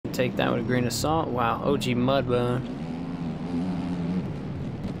take that with a grain of salt. Wow, OG Mudbone.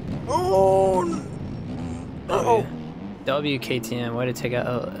 Oh, no. WKTM, way to take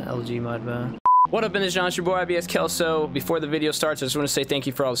out LG Mudbone. What up, John? It's your boy Ibskelso. Before the video starts, I just want to say thank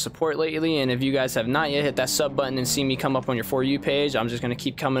you for all the support lately, and if you guys have not yet hit that sub button and see me come up on your For You page, I'm just going to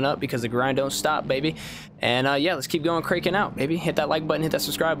keep coming up because the grind don't stop, baby. And yeah, let's keep going cranking out, baby. Hit that like button, hit that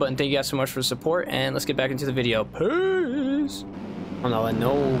subscribe button. Thank you guys so much for the support, and let's get back into the video. Peace. I'm not letting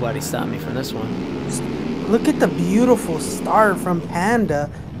nobody stop me from this one. Look at the beautiful start from Panda.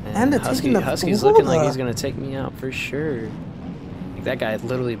 And Husky's looking like he's going to take me out for sure. That guy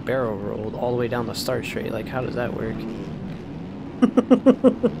literally barrel rolled all the way down the start straight. Like, how does that work?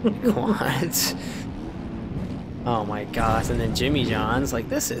 What? Oh my gosh! And then Jimmy John's like,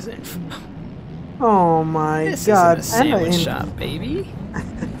 this isn't. Oh my this god! This isn't a sandwich shop, baby.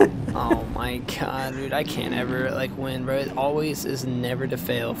 Oh my god, dude! I can't ever like win, bro. It always is never to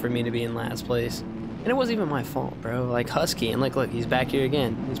fail for me to be in last place, and it wasn't even my fault, bro. Like Husky, and like, look, he's back here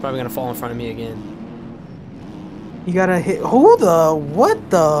again. He's probably gonna fall in front of me again. You gotta hit. Who the?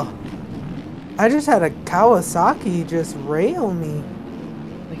 What the? I just had a Kawasaki just rail me.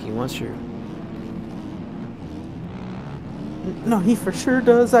 I think he wants your. No, he for sure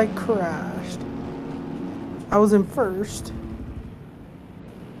does. I crashed. I was in first.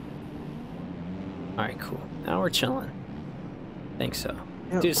 Alright, cool. Now we're chilling. Think so.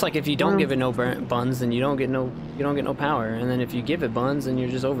 Yep. Dude, it's like if you don't give it no buns, then you don't get no power, and then if you give it buns, then you're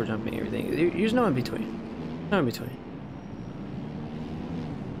just over jumping everything. There's no in between. No in between.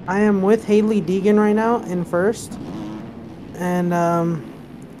 I am with Haley Deegan right now in first, and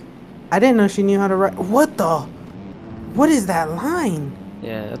I didn't know she knew how to ride. What the? What is that line?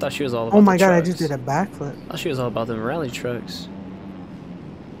 Yeah, I thought she was all about. Oh my god! trucks. I just did a backflip. I thought she was all about them rally trucks.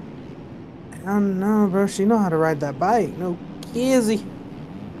 I don't know, bro. She know how to ride that bike. No kizzy.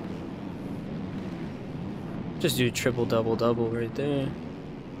 Just do triple, double, double right there.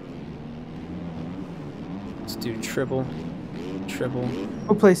 Let's do triple.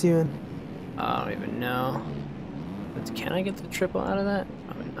 What place you in? I don't even know. Can I get the triple out of that?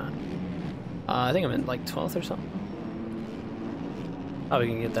 Probably not. I think I'm in like 12th or something. Probably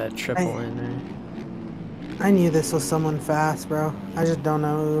can get that triple in there. I knew this was someone fast, bro. I just don't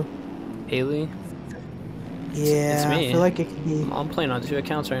know who. Haley? Yeah, it's me. I feel like it could be. I'm playing on 2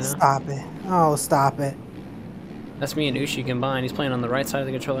 accounts right now. Stop it. Oh, stop it. That's me and Ushi combined. He's playing on the right side of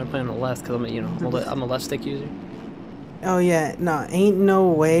the controller. I'm playing on the left because I'm a left stick user. Oh yeah, no, ain't no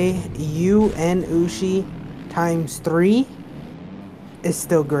way you and Ushi times 3 is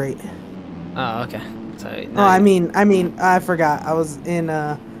still great. Oh, okay. So, oh, I mean, I forgot. I was in,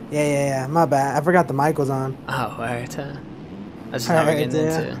 yeah, my bad. I forgot the mic was on. Oh, alright. That's just how we're getting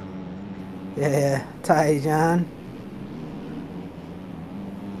into. Yeah, Ty John.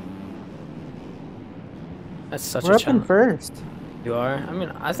 That's such We're a up challenge. in first. You are? I mean,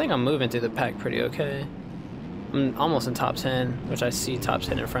 I think I'm moving through the pack pretty okay. I'm almost in top 10, which I see top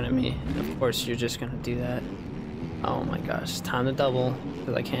 10 in front of me. Of course, you're just gonna do that. Oh my gosh, time to double,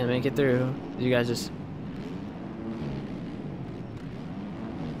 because I can't make it through. You guys just...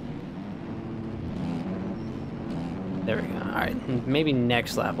 There we go. Alright, maybe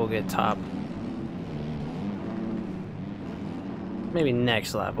next lap we'll get top. Maybe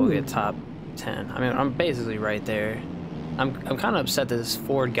next lap we'll get top 10. I mean, I'm basically right there. I'm kind of upset that this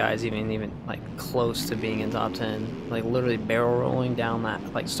Ford guy's even like close to being in top 10. Like literally barrel rolling down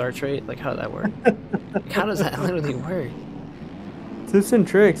that like start rate. Like how does that work? Like, how does that literally work? Tips and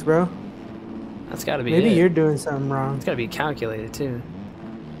tricks, bro. That's got to be. Maybe it. You're doing something wrong. It's got to be calculated too.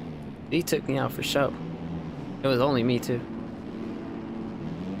 He took me out for show. It was only me too.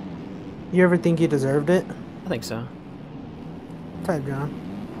 You ever think you deserved it? I think so. Type John.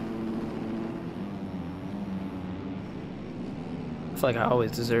 I feel like I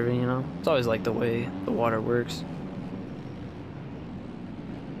always deserve it, you know? It's always like the way the water works.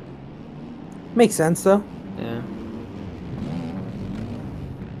 Makes sense though. Yeah.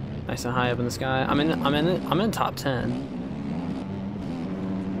 Nice and high up in the sky. I'm in top 10.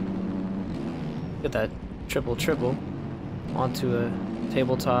 Get that triple onto a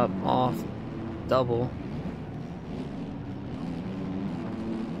tabletop off double.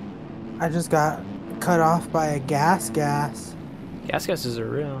 I just got cut off by a gas. Gas gases are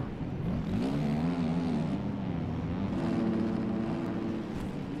real.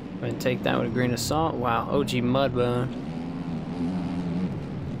 I'm gonna take that with a grain of salt. Wow, OG Mudbone.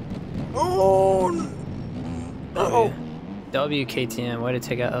 Oh no! WKTM, way to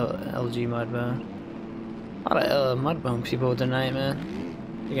take out LG Mudbone. A lot of Mudbone people tonight, man.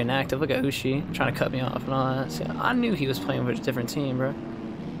 You're getting active. Look at Ushi trying to cut me off and all that. See, I knew he was playing with a different team, bro.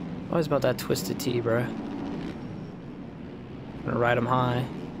 Always about that twisted T, bro. Gonna ride him high,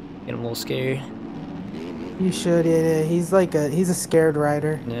 get him a little scared. You should, yeah. He's like he's a scared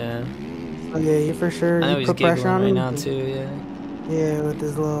rider. Yeah. So yeah, you for sure. I know you he's put pressure giggling on right him. now too, yeah. Yeah, with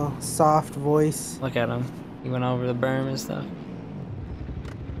his little soft voice. Look at him. He went over the berm and stuff.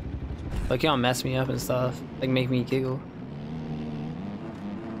 Like, y'all mess me up and stuff. Like, make me giggle.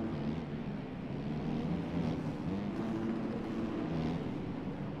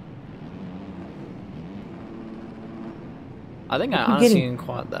 I think I honestly can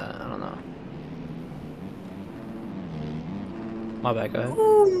quad that. I don't know. My bad, go ahead.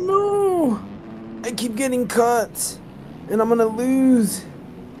 Oh no! I keep getting cut, and I'm gonna lose.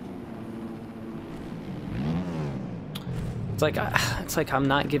 It's like I'm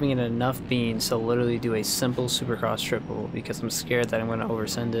not giving it enough beans to literally do a simple supercross triple because I'm scared that I'm gonna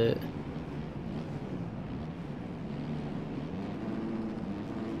oversend it.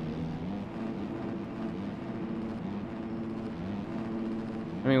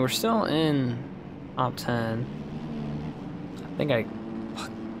 I mean, we're still in top 10. I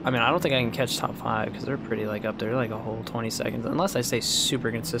mean, I don't think I can catch top 5 because they're pretty like up there, like a whole 20 seconds, unless I stay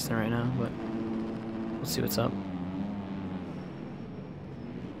super consistent right now, but we'll see what's up.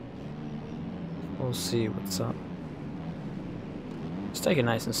 We'll see what's up. Just take it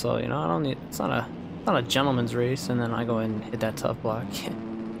nice and slow, you know. I don't need. It's not a gentleman's race, and then I go and hit that tough block.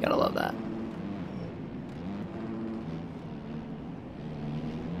 Gotta love that.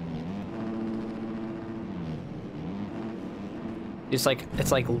 It's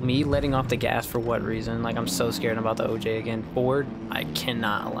like me letting off the gas for what reason? Like, I'm so scared about the OJ again. Ford, I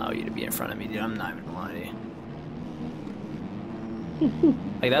cannot allow you to be in front of me, dude. I'm not even gonna lie to you.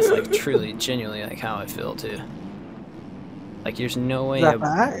 Like, that's like truly, genuinely like how I feel too. Like, there's no way.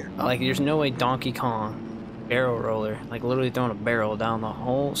 Like, there's no way Donkey Kong barrel roller, like literally throwing a barrel down the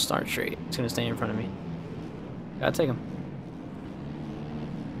whole start straight, it's gonna stay in front of me. Gotta take him.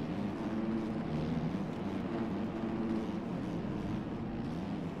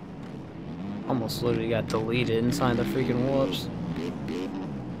 Almost literally got deleted inside the freaking whoops.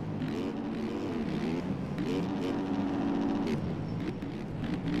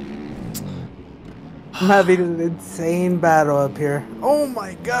 I'm having an insane battle up here. Oh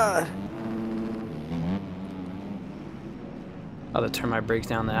my god. I'll have to turn my brakes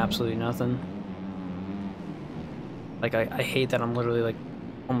down to absolutely nothing. Like, I hate that I'm literally like,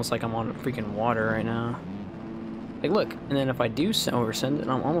 almost like I'm on freaking water right now. Like, look, and then if I do oversend it,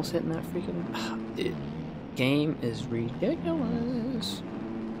 I'm almost hitting that freaking... Dude, game is ridiculous.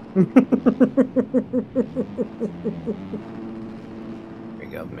 There we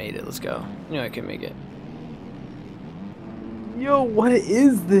go, made it, let's go. I knew I could make it. Yo, what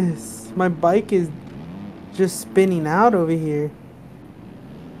is this? My bike is just spinning out over here.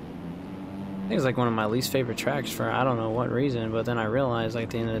 I think it's like one of my least favorite tracks for I don't know what reason, but then I realized like at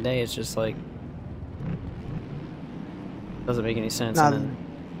the end of the day, it's just like... doesn't make any sense. Nah, and then,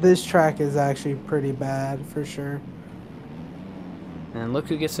 this track is actually pretty bad for sure. and look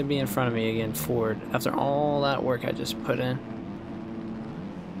who gets to be in front of me again, Ford. After all that work I just put in.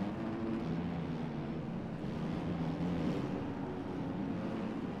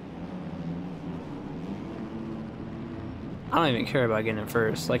 I don't even care about getting in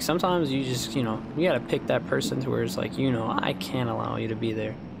first. Like, sometimes you just, you know, you gotta pick that person to where it's like, you know, I can't allow you to be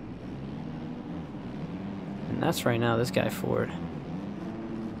there. And that's right now this guy Ford.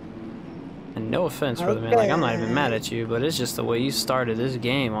 And no offense, brother, man. Like, I'm not even mad at you, but it's just the way you started this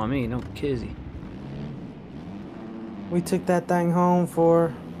game on me. No kizzy. We took that thing home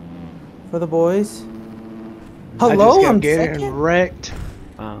for the boys. Hello, I just kept I'm getting second. wrecked.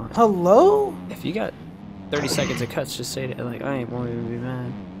 Hello. If you got 30 seconds of cuts, just say it. Like, I ain't won't even be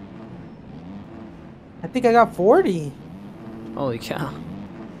mad. I think I got 40. Holy cow.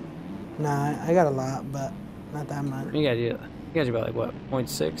 Nah, I got a lot, but not that much. You got about like what,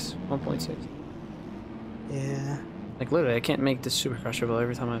 0.6? 1.6? Yeah. Like, literally, I can't make this supercross triple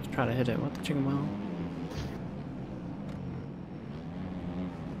every time I try to hit it. What the chicken well?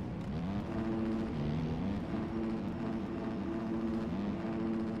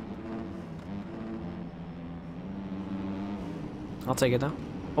 I'll take it though.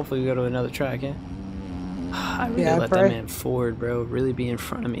 Hopefully we go to another track, yeah? I really let that man Ford, bro, really be in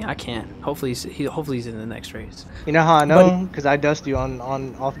front of me. I can't. Hopefully he's in the next race. You know how I know? Because I dust you on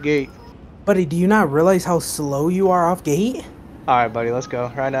off gate. Buddy, do you not realize how slow you are off gate? All right, buddy, let's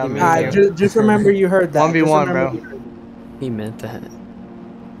go. Right now, just remember you heard that. 1v1, bro. He meant that.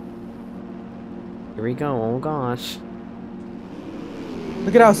 Here we go. Oh gosh.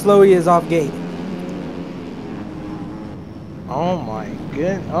 Look at how slow he is off gate. Oh my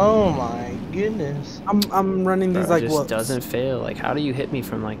good. Oh my goodness. I'm running these Bro, like it just whoops. doesn't fail. Like, how do you hit me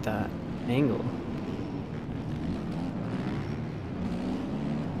from like that angle?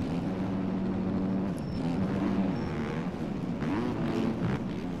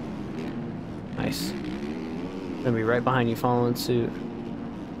 Nice. Gonna be right behind you, following suit.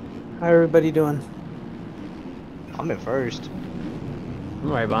 How everybody doing? I'm in first.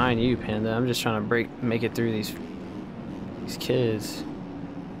 I'm right behind you, Panda. I'm just trying to make it through these kids.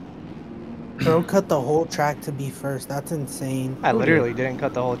 Bro, cut the whole track to be first. That's insane. I literally didn't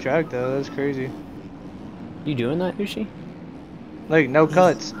cut the whole track though. That's crazy. You doing that, Ushi? Like no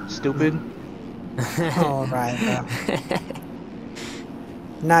cuts, stupid. All right, bro.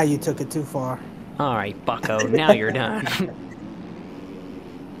 Now you took it too far. All right, bucko. Now you're done.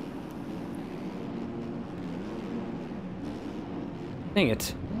 Dang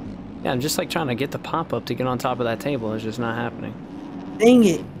it. Yeah, I'm just like trying to get the pop-up to get on top of that table. It's just not happening. Dang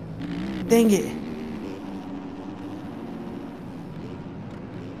it. Dang it.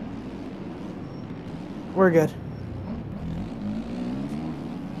 We're good.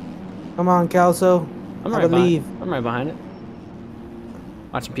 Come on, Kelso. I believe. I'm right behind it.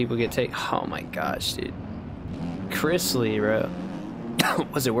 Watching people get taken. Oh my gosh, dude. Chris Lee, bro.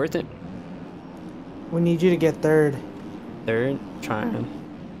 Was it worth it? We need you to get third. Third? Trying.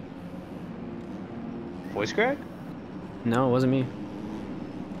 Voice crack? No, it wasn't me.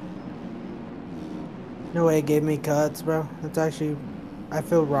 No way it gave me cuts, bro. That's actually... I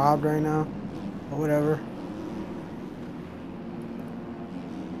feel robbed right now. But whatever.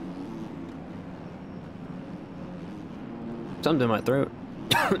 Something in my throat.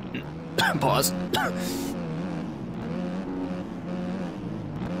 Pause.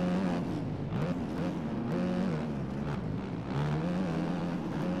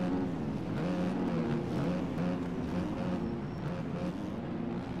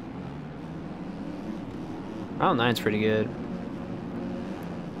 Round 9's pretty good.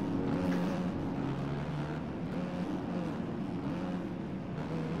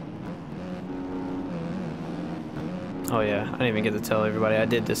 Oh yeah, I didn't even get to tell everybody. I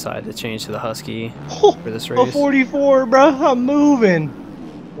did decide to change to the Husky for this race. A 44, bro. I'm moving.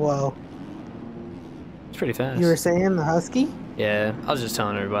 Whoa. It's pretty fast. You were saying the Husky? Yeah, I was just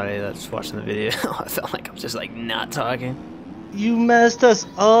telling everybody that's watching the video. I felt like I'm just like not talking. You messed us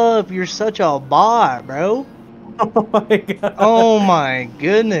up. You're such a bot, bro. Oh my god. Oh my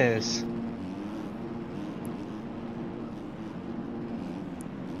goodness.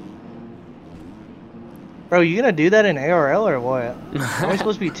 Bro, you gonna do that in ARL or what? Are we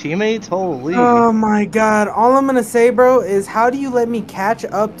supposed to be teammates? Holy. Oh my god. All I'm gonna say, bro, is how do you let me catch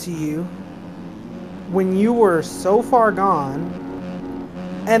up to you when you were so far gone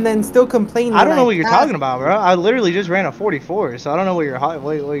and then still complain? I don't know what you're talking about, bro. I literally just ran a 44, so I don't know what you're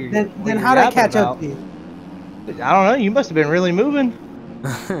Then how did I catch up to you? I don't know. You must have been really moving.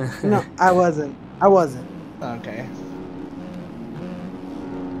 No, I wasn't. I wasn't. Okay.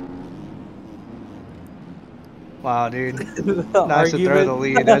 Wow, dude. Nice to throw the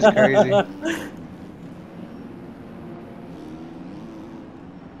lead. That's crazy.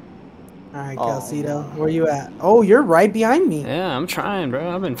 Alright, Calcito, where you at? Oh, you're right behind me. Yeah, I'm trying,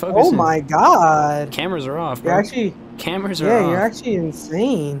 bro. I've been focusing. Oh my god. Cameras are off, bro. You're actually... Cameras are off. Yeah, you're actually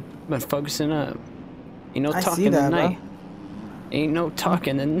insane. I've been focusing up. Ain't no I talking see that, tonight. bro. Ain't no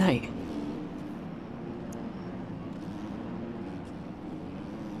talking tonight.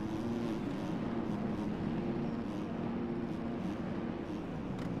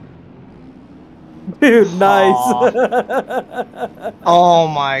 Dude, nice. Oh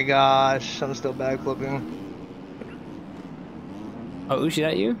my gosh. I'm still backflipping. Oh, Ushi,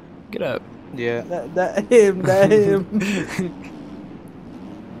 that you? Get up. Yeah. That him.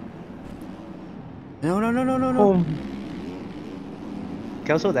 No.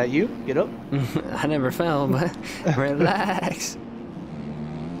 Kelso, that you? Get up. I never fell, but relax.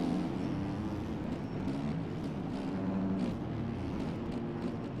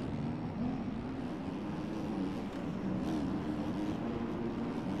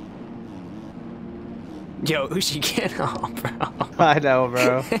 Yo, Ushi, get off, bro. I know,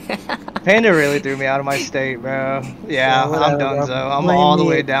 bro. Panda really threw me out of my state, bro. Yeah, I'm done, so I'm all the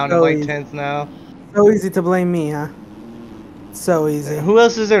way down to like 10th now. So easy to blame me, huh? So easy. Who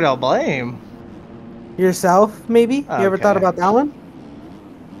else is there to blame? Yourself, maybe? You ever thought about that one?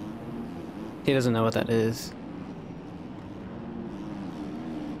 He doesn't know what that is.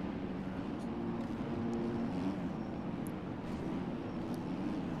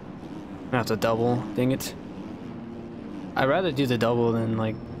 I have to double, dang it. I'd rather do the double than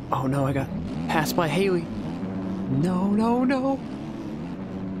like, oh no, I got passed by Haley. No, no, no.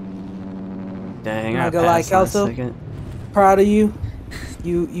 Dang, I'm I not gonna lie, Kelso. Proud of you.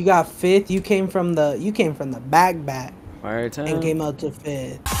 You got 5th. You came from the back Fire time. and came out to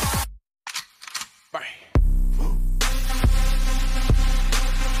 5th.